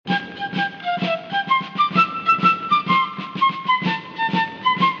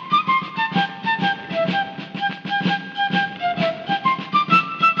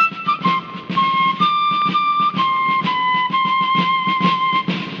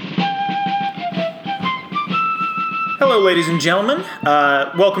Hello, ladies and gentlemen.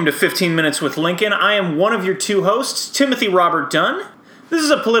 Welcome to 15 Minutes with Lincoln. I am one of your two hosts, Timothy Robert Dunn. This is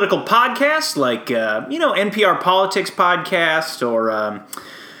a political podcast like, NPR Politics podcast or,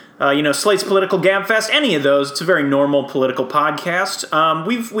 Slate's Political Gabfest, any of those. It's a very normal political podcast.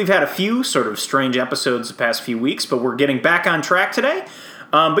 We've had a few sort of strange episodes the past few weeks, but we're getting back on track today.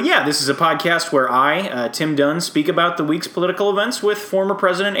 This is a podcast where I, Tim Dunn, speak about the week's political events with former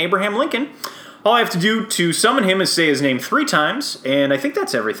President Abraham Lincoln. All I have to do to summon him is say his name 3 times, and I think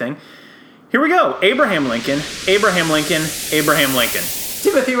that's everything. Here we go. Abraham Lincoln, Abraham Lincoln, Abraham Lincoln.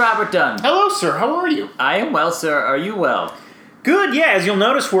 Timothy Robert Dunn. Hello, sir. How are you? I am well, sir. Are you well? Good, yeah. As you'll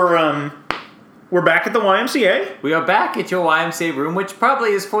notice, we're back at the YMCA. We are back at your YMCA room, which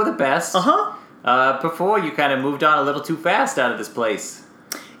probably is for the best. Before you kind of moved on a little too fast out of this place.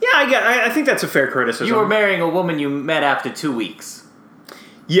 Yeah, I think that's a fair criticism. You were marrying a woman you met after 2 weeks.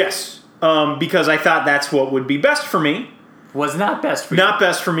 Yes. Because I thought that's what would be best for me. Was not best for you. Not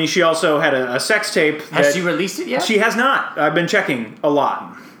best for me. She also had a sex tape. Has she released it yet? She has not. I've been checking a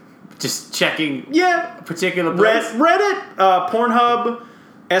lot. Just checking a particular place? Reddit, Pornhub,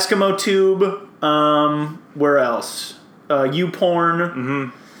 Eskimo Tube, where else? YouPorn.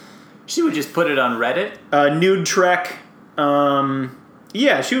 Mm-hmm. She would just put it on Reddit? Nude Trek.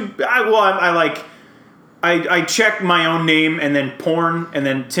 She would... I check my own name and then porn and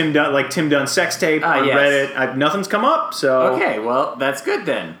then Tim Dunn sex tape on Reddit. Nothing's come up, so... Okay, well, that's good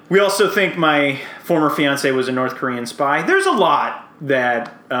then. We also think my former fiance was a North Korean spy. There's a lot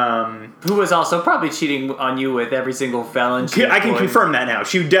that... Who was also probably cheating on you with every single felon she I can confirm that now.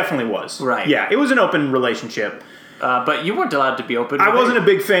 She definitely was. Right. Yeah, it was an open relationship. But you weren't allowed to be open with I wasn't a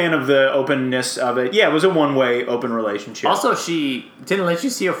big fan of the openness of it. Yeah, it was a one-way open relationship. Also, she didn't let you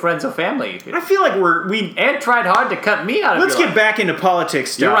see your friends or family. I feel like and tried hard to cut me out of Let's get back into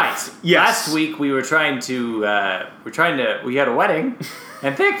politics stuff. You're right. Yes. Last week we were we had a wedding,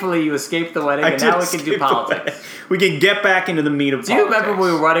 and thankfully you escaped the wedding, and now we can do politics. We can get back into the meat of politics. Do you remember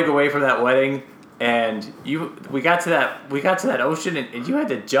we were running away from that wedding? And we got to that ocean, and you had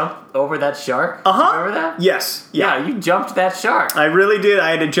to jump over that shark. Remember that? Yes. Yeah, you jumped that shark. I really did.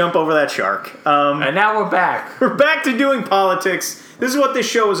 I had to jump over that shark. And now we're back. We're back to doing politics. This is what this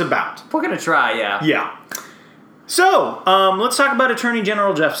show is about. We're gonna try, yeah. Yeah. So, let's talk about Attorney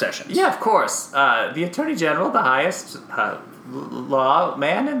General Jeff Sessions. Yeah, of course. The Attorney General, the highest law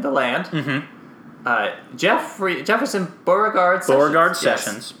man in the land. Mm-hmm. Jefferson Beauregard Sessions. Beauregard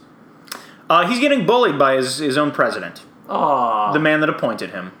Sessions. Yes. He's getting bullied by his own president. Aww. The man that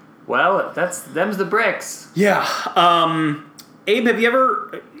appointed him. Well, them's the bricks. Yeah. Abe, have you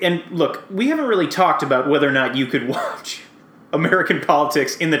ever... And look, we haven't really talked about whether or not you could watch American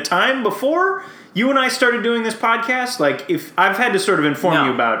politics in the time before you and I started doing this podcast. Like, if I've had to sort of inform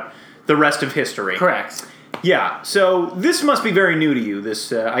you about the rest of history. Correct. Yeah, so this must be very new to you,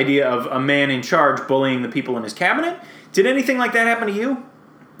 this idea of a man in charge bullying the people in his cabinet. Did anything like that happen to you?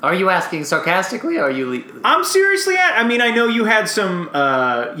 Are you asking sarcastically, or are you... I'm seriously I know you had some...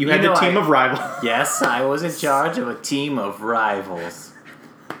 the team of rivals. Yes, I was in charge of a team of rivals.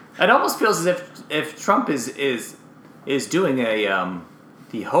 It almost feels as if Trump is doing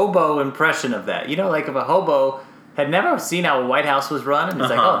the hobo impression of that. You know, like if a hobo had never seen how a White House was run, and it's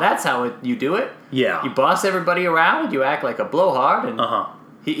like, oh, that's how you do it? Yeah. You boss everybody around, and you act like a blowhard, and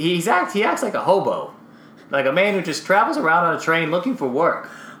he acts like a hobo. Like a man who just travels around on a train looking for work.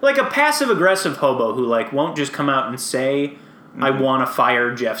 Like a passive-aggressive hobo who, won't just come out and say, I want to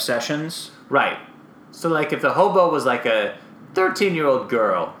fire Jeff Sessions. Right. So, if the hobo was like a 13-year-old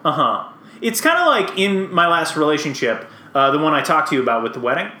girl. It's kind of like in my last relationship, the one I talked to you about with the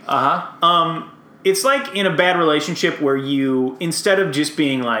wedding. It's like in a bad relationship where you, instead of just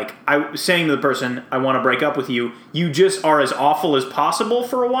being saying to the person, I want to break up with you, you just are as awful as possible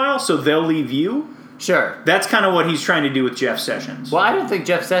for a while, so they'll leave you. Sure. That's kind of what he's trying to do with Jeff Sessions. Well, I don't think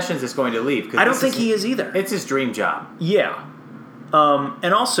Jeff Sessions is going to leave. I don't think he is either. It's his dream job. Yeah.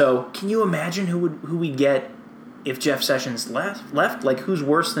 And also, can you imagine who we'd get if Jeff Sessions left? Like, who's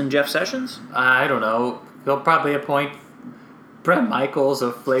worse than Jeff Sessions? I don't know. They'll probably appoint Bret Michaels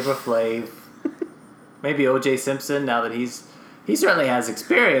of Flavor Flav. Maybe O.J. Simpson, now that he certainly has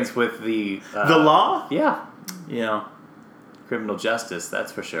experience with the law? Yeah. Yeah. Criminal justice,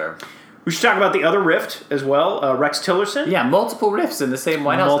 that's for sure. We should talk about the other rift as well, Rex Tillerson. Yeah, multiple rifts in the same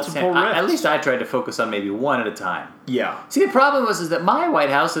White House. Multiple rifts. At least I tried to focus on maybe one at a time. Yeah. See, the problem was that my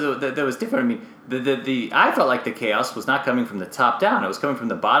White House, that was different. I mean, I felt like the chaos was not coming from the top down. It was coming from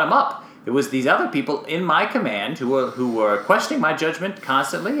the bottom up. It was these other people in my command who were questioning my judgment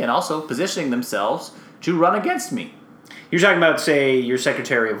constantly and also positioning themselves to run against me. You're talking about, say, your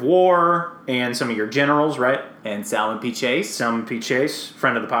Secretary of War and some of your generals, right? And Salmon P. Chase. Salmon P. Chase,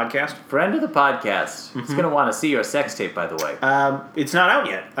 friend of the podcast. Friend of the podcast. He's going to want to see your sex tape, by the way. It's not out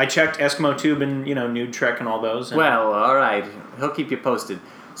yet. I checked Eskimo Tube and, Nude Trek and all those. And Well, all right. He'll keep you posted.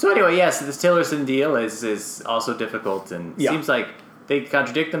 So anyway, yes, this Tillerson deal is also difficult, and Yeah. seems like they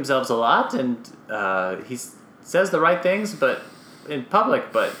contradict themselves a lot, and he says the right things but in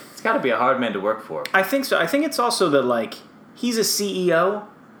public, but it's got to be a hard man to work for. I think so. I think it's also that, like, he's a CEO,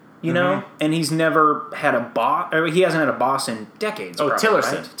 and he's never had a boss. Or he hasn't had a boss in decades. Oh, probably,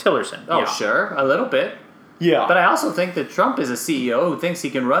 Tillerson. Right? Tillerson. Oh, yeah. sure, a little bit. Yeah. But I also think that Trump is a CEO who thinks he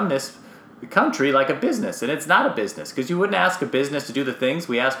can run this country like a business, and it's not a business, because you wouldn't ask a business to do the things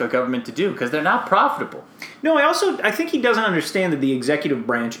we ask our government to do, because they're not profitable. No, I think he doesn't understand that the executive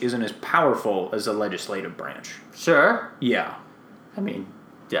branch isn't as powerful as the legislative branch. Sure. Yeah.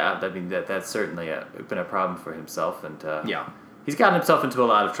 That's certainly been a problem for himself, and Yeah. he's gotten himself into a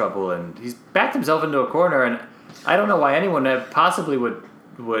lot of trouble, and he's backed himself into a corner, and I don't know why anyone possibly would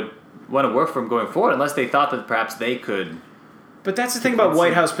want to work for him going forward, unless they thought that perhaps they could. But that's the thing about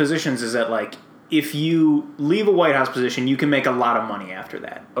White House positions is that, like, if you leave a White House position, you can make a lot of money after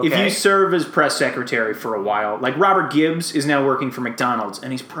that. If Okay. you serve as press secretary for a while, like Robert Gibbs is now working for McDonald's,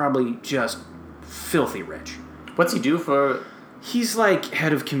 and he's probably just filthy rich. What's he do for? He's like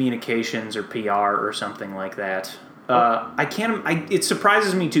head of communications or PR or something like that. It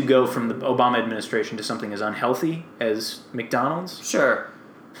surprises me to go from the Obama administration to something as unhealthy as McDonald's. Sure.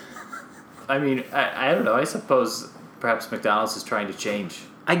 I mean, I don't know. I suppose perhaps McDonald's is trying to change.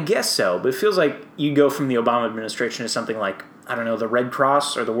 I guess so, but it feels like you go from the Obama administration to something like, I don't know, the Red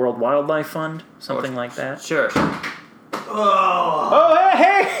Cross or the World Wildlife Fund, something like that. Sure. Oh,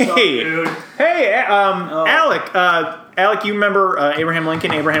 hey! Hey, Alec, you remember Abraham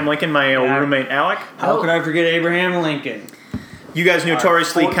Lincoln? Abraham Lincoln, my old roommate, Alec? How could I forget Abraham Lincoln? You guys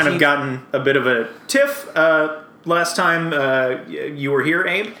notoriously kind of 14th gotten a bit of a tiff last time you were here,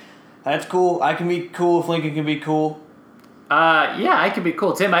 Abe. That's cool. I can be cool if Lincoln can be cool. Yeah, I could be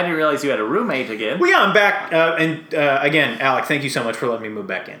cool. Tim, I didn't realize you had a roommate again. Well, yeah, I'm back. Again, Alec, thank you so much for letting me move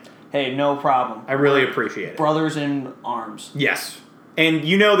back in. Hey, no problem. I really appreciate it. Brothers in arms. Yes. And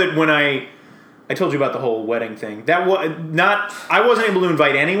you know that when I told you about the whole wedding thing, that was not, I wasn't able to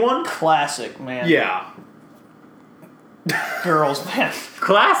invite anyone. Classic, man. Yeah. Girls, man.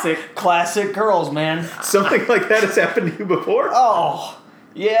 Classic. Classic girls, man. Something like that has happened to you before? Oh,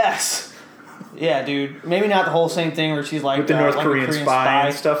 yes. Yeah, dude. Maybe not the whole same thing where she's like With the North like Korean spy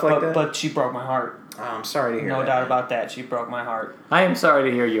and stuff like that? But she broke my heart. Oh, I'm sorry to hear that. No doubt about that. She broke my heart. I am sorry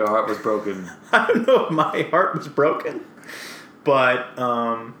to hear your heart was broken. I don't know if my heart was broken, but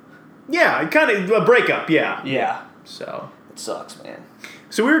yeah, kind of a breakup. Yeah. Yeah. So It sucks, man.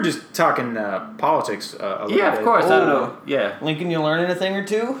 we were just talking politics a little bit. Yeah, of course. I don't Oh. know. Yeah. Lincoln, you learn anything or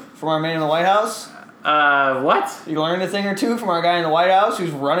two from our man in the White House? What? You learn a thing or two from our guy in the White House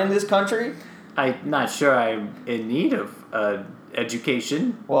who's running this country? I'm not sure I'm in need of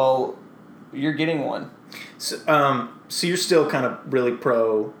education. Well, you're getting one. So you're still kind of really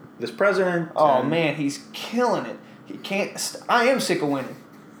pro this president? Oh and- man, he's killing it. He can't. I am sick of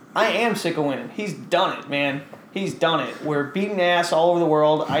winning. He's done it, man. He's done it. We're beating ass all over the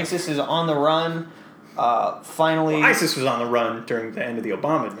world. ISIS is on the run. Finally. Well, ISIS was on the run during the end of the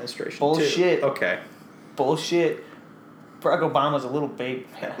Obama administration. Bullshit. Too. Okay. Bullshit. Barack Obama's a little baby.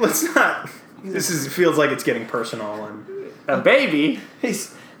 Let's not. Feels like it's getting personal and. A baby?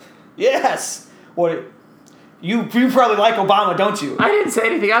 He's. Yes. What? You probably like Obama, don't you? I didn't say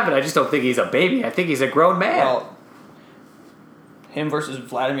anything of it. I just don't think he's a baby. I think he's a grown man. Well, him versus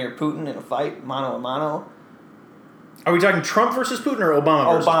Vladimir Putin in a fight, mano a mano. Are we talking Trump versus Putin or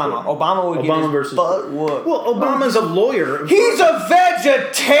Obama versus Obama. Putin? Obama would get his versus butt whooped. Well, Obama's a lawyer. He's a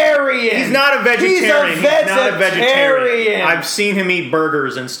vegetarian. He's not a vegetarian. He's not a vegetarian. I've seen him eat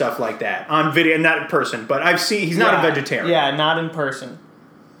burgers and stuff like that on video, not in person, but he's not a vegetarian. Yeah, not in person.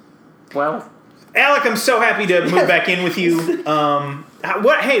 Well, Alec, I'm so happy to move back in with you.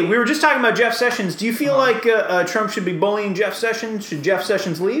 Hey, we were just talking about Jeff Sessions. Do you feel like Trump should be bullying Jeff Sessions? Should Jeff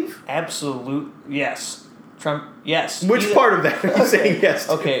Sessions leave? Absolute yes. Trump, yes. Which part of that are you saying yes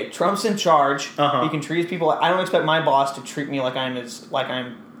to? Okay, Trump's in charge. Uh-huh. He can treat his people. I don't expect my boss to treat me like I'm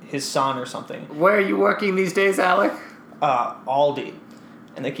his son or something. where are you working these days, Alec? Aldi,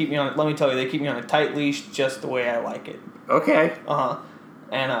 and they keep me on. Let me tell you, they keep me on a tight leash, just the way I like it. Okay.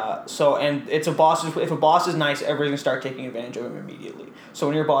 And it's a boss. If a boss is nice, everybody's gonna start taking advantage of him immediately. So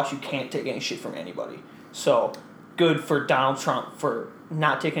when you're a boss, you can't take any shit from anybody. So good for Donald Trump for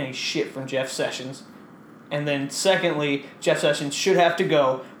not taking any shit from Jeff Sessions. And then secondly, Jeff Sessions should have to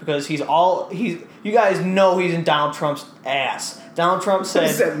go because you guys know he's in Donald Trump's ass. Donald Trump said, What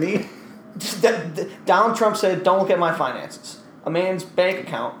does that mean? Donald Trump said, "Don't look at my finances." A man's bank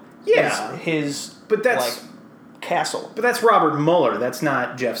account Yeah. is his But that's- castle. But that's Robert Mueller. That's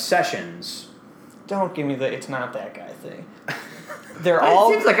not Jeff Sessions. Don't give me the "it's not that guy" thing. They're It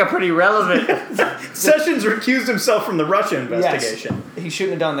all. seems like a pretty relevant. Sessions recused himself from the Russia investigation. Yes, he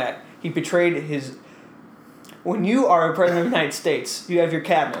shouldn't have done that. He betrayed his. When you are a president of the United States, you have your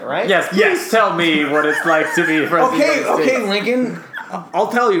cabinet, right? Yes, please tell me what it's like to be president of the United Okay, States. Lincoln.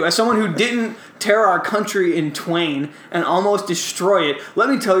 I'll tell you, as someone who didn't tear our country in twain and almost destroy it, let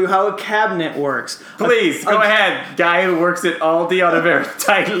me tell you how a cabinet works. Please, go ahead, guy who works at Aldi on a very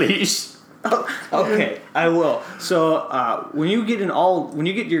tight leash. Okay, I will. So when you get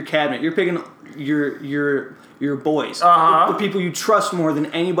your cabinet, you're picking your boys, Uh-huh. the people you trust more than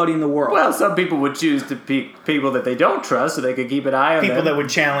anybody in the world. Well, some people would choose to pick people that they don't trust so they could keep an eye on People them. that would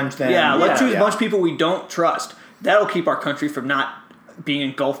challenge them. yeah, let's choose yeah. a bunch of people we don't trust. That'll keep our country from not being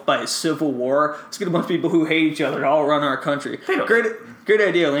engulfed by a civil war. Let's get a bunch of people who hate each other to all run our country. They don't- Great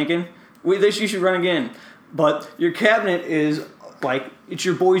idea, Lincoln. You should run again. But your cabinet is like, it's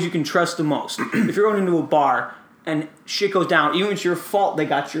your boys you can trust the most. If you're going into a bar and shit goes down, even if it's your fault, they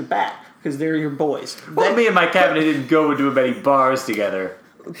got your back because they're your boys. Well, me and my cabinet didn't go to many bars together.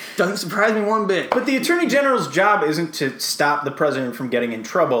 Doesn't surprise me one bit. But the attorney general's job isn't to stop the president from getting in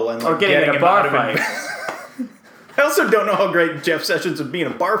trouble and Or getting in a him bar out of it. fight. I also don't know how great Jeff Sessions would be in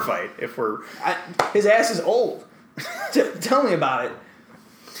a bar fight if we're. His ass is old. Tell me about it.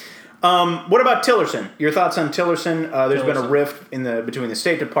 What about Tillerson? Your thoughts on Tillerson? There's been a Tillerson. rift between the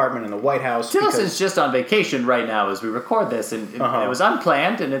State Department and the White House. Tillerson's just on vacation right now as we record this, and it was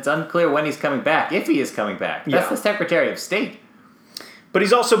unplanned, and it's unclear when he's coming back, if he is coming back. That's Yeah. the Secretary of State. But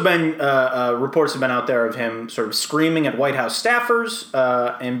he's also been, reports have been out there of him sort of screaming at White House staffers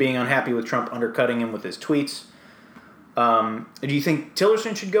and being unhappy with Trump undercutting him with his tweets. Do you think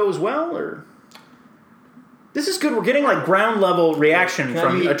Tillerson should go as well, or? This is good. We're getting like ground level reaction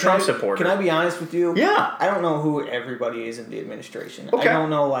from a Trump supporter. Can I be honest with you? Yeah. I don't know who everybody is in the administration. Okay. I don't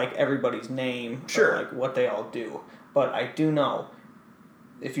know like everybody's name Sure. or like what they all do. But I do know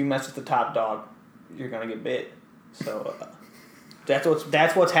if you mess with the top dog, you're gonna get bit. So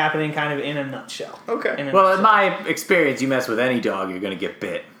that's what's happening, kind of in a nutshell. Okay. Well, in my experience, you mess with any dog, you're going to get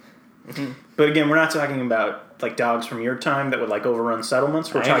bit. But again, we're not talking about like dogs from your time that would like overrun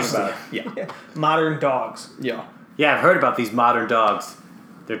settlements. We're I talking understand. about Modern dogs. yeah. Yeah, I've heard about these modern dogs.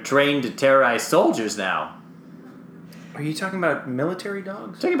 They're trained to terrorize soldiers now. Are you talking about military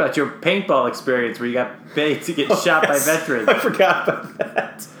dogs? Talking about your paintball experience where you got bait to get shot by Yes. veterans. I forgot about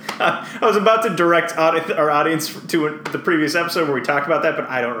that. I was about to direct our audience to the previous episode where we talked about that, but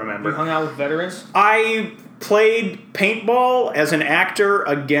I don't You remember. hung out with veterans? I played paintball as an actor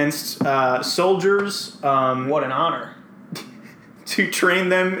against soldiers What an honor. to train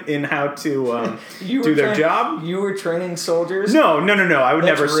them in how to You do were their job. You were training soldiers? No. I would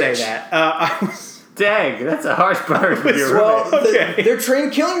That's never rich. say that. I was. Dang, that's a harsh burn for your Well, roommate. Okay. they're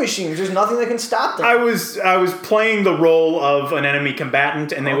trained killing machines. There's nothing that can stop them. I was playing the role of an enemy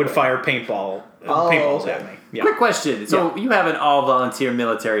combatant, and they would Okay. fire paintballs okay. at me. Yeah. Quick question. So you have an all-volunteer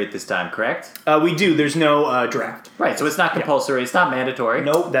military at this time, correct? We do. There's no draft. Right, so it's not compulsory. It's not mandatory.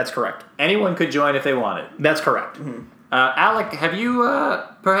 Nope. That's correct. Anyone could join if they wanted. That's correct. Alec, have you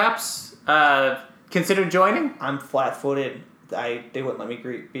perhaps considered joining? I'm flat-footed. They wouldn't let me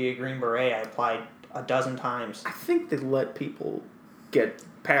be a Green Beret. I applied a dozen times. I think they let people get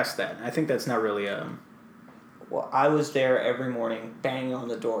past that. I think that's not really Well, I was there every morning, banging on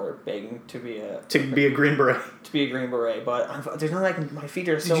the door, begging to be a Green Beret. Green Beret. But there's nothing I can. My feet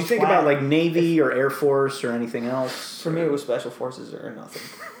are so. Did you think flat. about like Navy or Air Force or anything else? For me, it was Special Forces or nothing.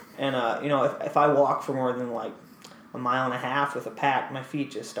 And if I walk for more than like a mile and a half with a pack, my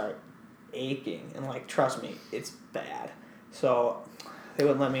feet just start aching. And like, trust me, it's bad. So they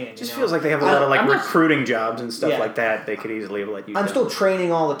wouldn't let me in. It just feels like they have a lot of like recruiting jobs and stuff Yeah. like that. They could easily let you. I'm still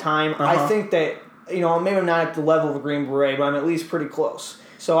training all the time. I think that, maybe I'm not at the level of a Green Beret, but I'm at least pretty close.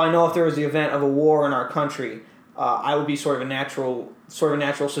 So I know if there was the event of a war in our country, I would be sort of a natural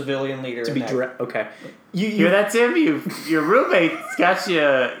civilian leader. to be okay. You Hear that, Tim? Your roommate's got you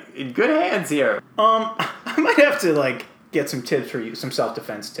in good hands here. I might have to like get some tips for you, some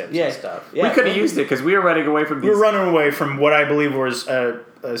self-defense tips and stuff. Yeah, We could have used it because we were running away from these. We're running away from what I believe was a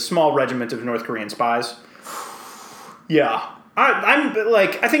small regiment of North Korean spies. Yeah,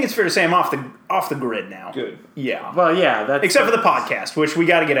 I think it's fair to say I'm off the grid now. Good. Yeah. Well, yeah, that's Except for the podcast, which we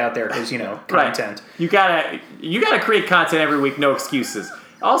got to get out there because right. content. You gotta create content every week. No excuses.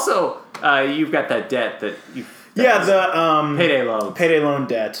 Also, you've got that debt that you. Yeah, the payday loan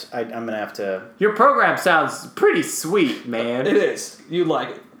debt. I'm gonna have to. Your program sounds pretty sweet, man. It is. You like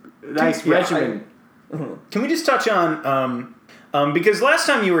it. Nice Yeah, regimen. Can we just touch on because last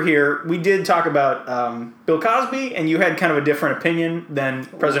time you were here, we did talk about Bill Cosby, and you had kind of a different opinion than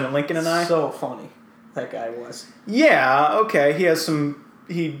President Lincoln and I. So funny, that guy was. Yeah. Okay.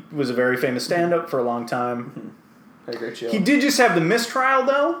 He was a very famous stand-up for a long time. Had a great show. He did just have the mistrial,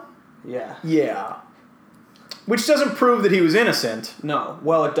 though. Yeah. Yeah. Which doesn't prove that he was innocent. No.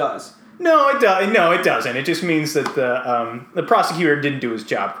 Well, it does. No, it does. No, it doesn't. It just means that the prosecutor didn't do his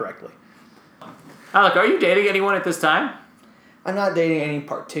job correctly. Alec, are you dating anyone at this time? I'm not dating any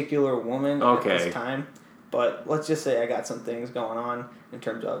particular woman at Okay. this time, but let's just say I got some things going on in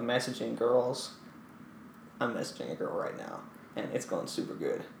terms of messaging girls. I'm messaging a girl right now, and it's going super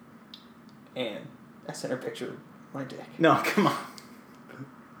good. And I sent her a picture of my dick. No, come on.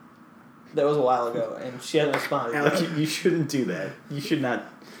 That was a while ago, and she hasn't responded. Alec, you shouldn't do that. You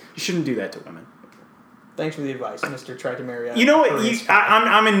shouldn't do that to women. Thanks for the advice, Mr. Tried to Marry. You know what?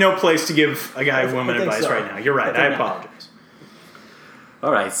 I'm in no place to give a guy woman I think advice so. right now. You're right. I apologize.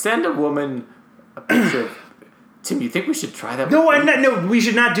 All right, send a woman a picture of... Tim, you think we should try that? No, with Lincoln? no. We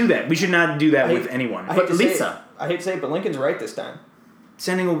should not do that. We should not do that with anyone. I hate to say Lisa. it. I hate to say it, but Lincoln's right this time.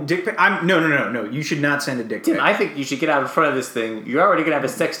 Sending a dick pic? No. You should not send a dick Tim, pic. I think you should get out in front of this thing. You're already going to have a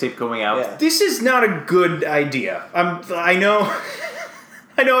sex tape going out. Yeah. This is not a good idea. I know.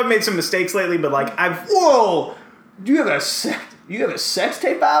 I know I've made some mistakes lately, but like Whoa! Do you have a sex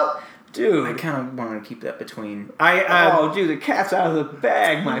tape out, dude? I kind of want to keep that between. Dude, the cat's out of the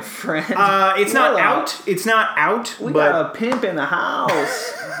bag, my friend. It's not Hold on. out. It's not out. We but got a pimp in the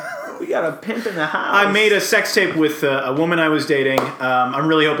house. We got a pimp in the house. I made a sex tape with a woman I was dating. I'm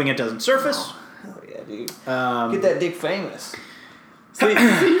really hoping it doesn't surface. Oh yeah, dude. Um, Get that dick famous. So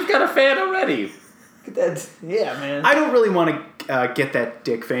you've got a fan already. Get that. Yeah, man. I don't really want to get that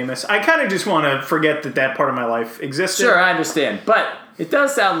dick famous. I kind of just want to forget that part of my life existed. Sure, I understand. But it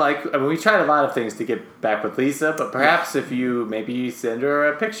does sound like... I mean, we tried a lot of things to get back with Lisa, but perhaps if you maybe send her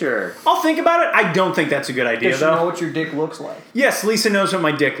a picture. I'll think about it. I don't think that's a good idea, Does she know though. what your dick looks like? Yes, Lisa knows what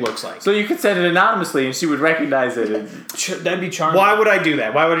my dick looks like. So you could send it anonymously and she would recognize it. And... That'd be charming. Why would I do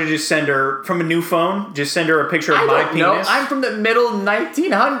that? Why would I just send her from a new phone? Just send her a picture of I my don't know. penis? I'm from the middle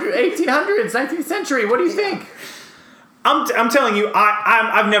 1800s, 19th century. What do you think? I'm telling you,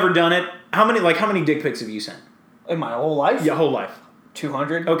 I've never done it. How many dick pics have you sent? In my whole life? Your whole life.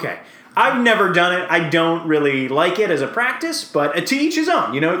 200? Okay. I've never done it. I don't really like it as a practice, but to each his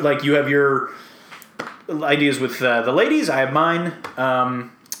own. You know, like you have your ideas with the ladies. I have mine.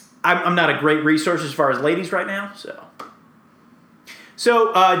 I'm not a great resource as far as ladies right now, so.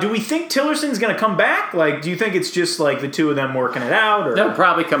 So, do we think Tillerson's going to come back? Like, do you think it's just like the two of them working it out? Or? He'll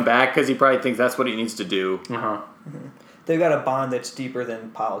probably come back because he probably thinks that's what he needs to do. Uh-huh. They've got a bond that's deeper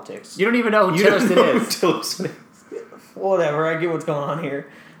than politics. You don't even know who You don't know who Tillerson is. Tillerson is. Whatever, I get what's going on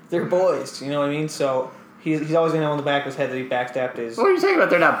here. They're boys, you know what I mean? So he's always going to know in the back of his head that he backstabbed his... What are you talking about?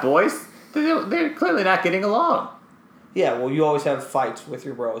 They're not boys. They're clearly not getting along. Yeah, well, you always have fights with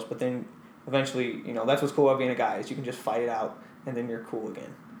your bros, but then eventually, you know, that's what's cool about being a guy, is you can just fight it out, and then you're cool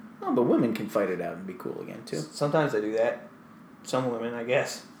again. Oh, but women can fight it out and be cool again, too. Sometimes they do that. Some women, I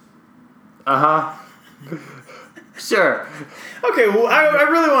guess. Uh-huh. Sure. Okay, well, I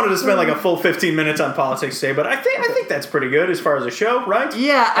really wanted to spend like a full 15 minutes on politics today, but I think that's pretty good as far as a show, right?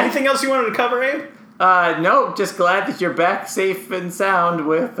 Yeah. Anything else you wanted to cover, Abe? No, just glad that you're back safe and sound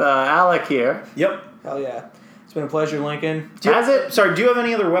with Alec here. Yep. Hell yeah. It's been a pleasure, Lincoln. Has it? Sorry, do you have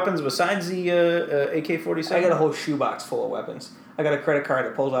any other weapons besides the AK-47? I got a whole shoebox full of weapons. I got a credit card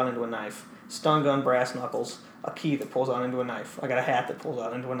that pulls out into a knife, stun gun, brass knuckles, a key that pulls out into a knife. I got a hat that pulls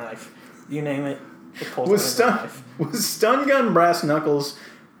out into a knife. You name it, it pulls out into a knife. Was stun gun, brass knuckles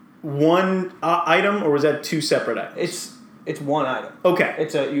one item, or was that two separate items? It's one item. Okay.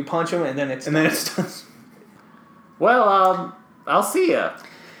 It's you punch them and then it's stuns. Well, I'll see ya.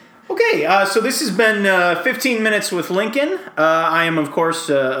 Okay, so this has been 15 Minutes with Lincoln. I am, of course,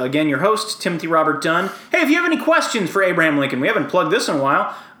 again, your host, Timothy Robert Dunn. Hey, if you have any questions for Abraham Lincoln, we haven't plugged this in a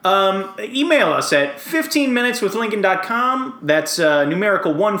while, email us at 15minuteswithlincoln.com. That's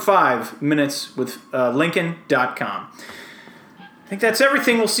numerical 15minuteswithlincoln.com. I think that's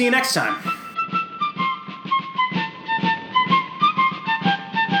everything. We'll see you next time.